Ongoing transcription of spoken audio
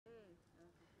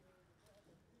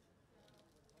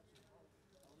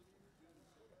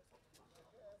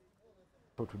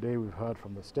So today we've heard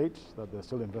from the state that they're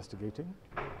still investigating.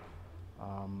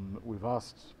 We've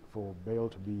asked for bail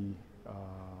to be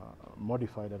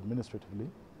modified administratively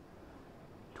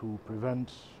to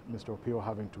prevent Mr. Opio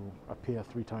having to appear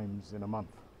 3 times in a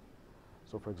month.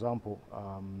 So for example,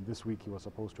 this week he was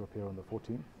supposed to appear on the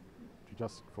 14th,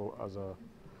 as a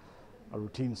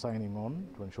routine signing on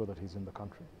to ensure that he's in the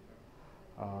country.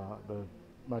 The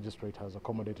magistrate has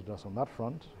accommodated us on that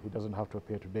front. He doesn't have to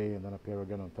appear today and then appear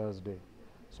again on Thursday,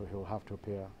 so he'll have to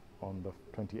appear on the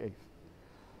 28th.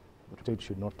 The state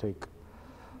should not take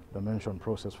the mentioned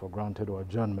process for granted or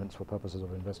adjournments for purposes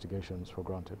of investigations for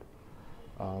granted.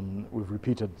 We've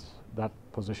repeated that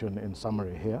position in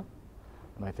summary here,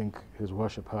 and I think His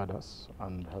Worship heard us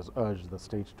and has urged the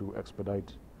state to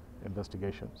expedite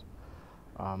investigations.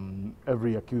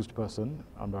 Every accused person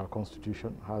under our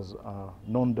Constitution has a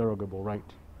non-derogable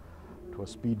right to a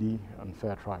speedy and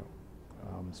fair trial.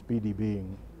 Speedy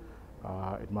being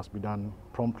it must be done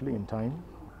promptly in time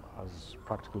as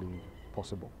practically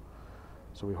possible.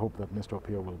 So we hope that Mr.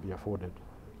 Opio will be afforded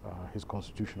his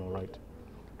constitutional right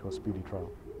to a speedy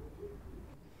trial.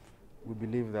 We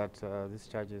believe that these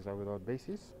charges are without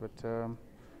basis, but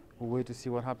we'll wait to see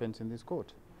what happens in this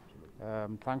court.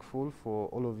 I'm thankful for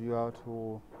all of you out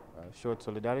who showed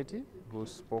solidarity, who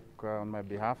spoke on my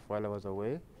behalf while I was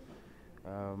away.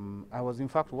 I was in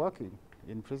fact working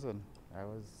in prison. I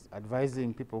was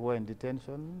advising people who were in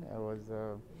detention. I was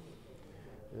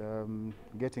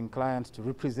getting clients to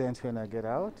represent when I get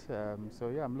out. So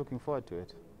yeah, I'm looking forward to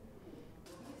it.